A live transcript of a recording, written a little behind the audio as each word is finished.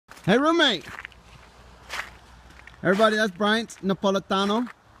Hey, roommate. Everybody, that's Bryant Napolitano.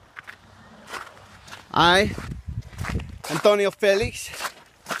 Antonio Felix.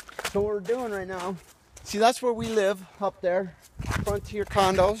 So what we're doing right now, see, that's where we live, up there, frontier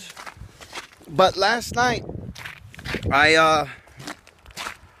condos. But last night, well,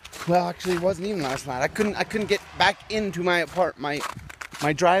 actually, it wasn't even last night. I couldn't get back into my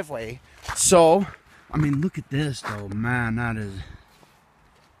my driveway. So, I mean, look at this, though, man. That is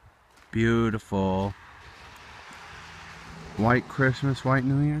beautiful. White Christmas, white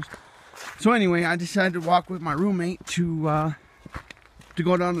New Year's. So anyway, I decided to walk with my roommate to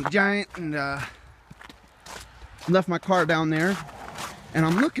go down to the Giant, and left my car down there. And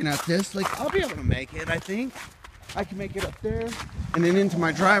I'm looking at this, like, I'll be able to make it, I think. I can make it up there. And then into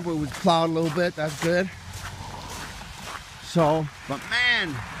my driveway was plowed a little bit. That's good. So, but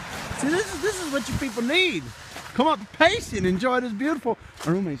man, see, this is what you people need. Come up to Payson, enjoy this beautiful.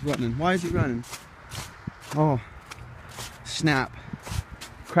 My roommate's running. Why is he running? Oh, snap,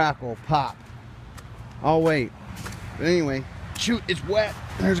 crackle, pop. I'll wait. But anyway, shoot, it's wet.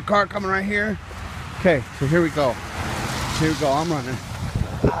 There's a car coming right here. Okay, so here we go. Here we go, I'm running.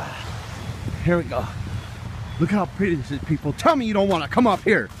 Here we go. Look how pretty this is, people. Tell me you don't want to come up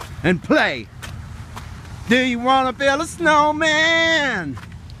here and play. Do you want to build a snowman?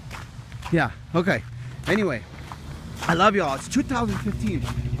 Yeah, okay. Anyway, I love y'all. It's 2015.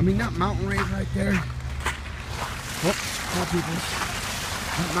 I mean, that mountain range right there. Oh, more people.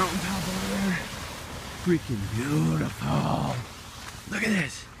 That mountain top over there. Freaking beautiful. Look at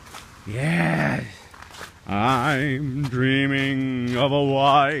this. Yes. I'm dreaming of a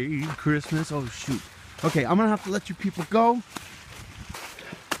white Christmas. Oh, shoot. Okay, I'm going to have to let you people go.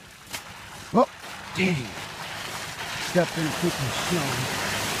 Oh, dang. Stepped in freaking snow.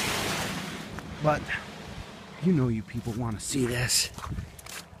 But, you know you people want to see this.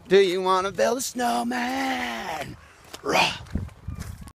 Do you want to build a snowman? Rah.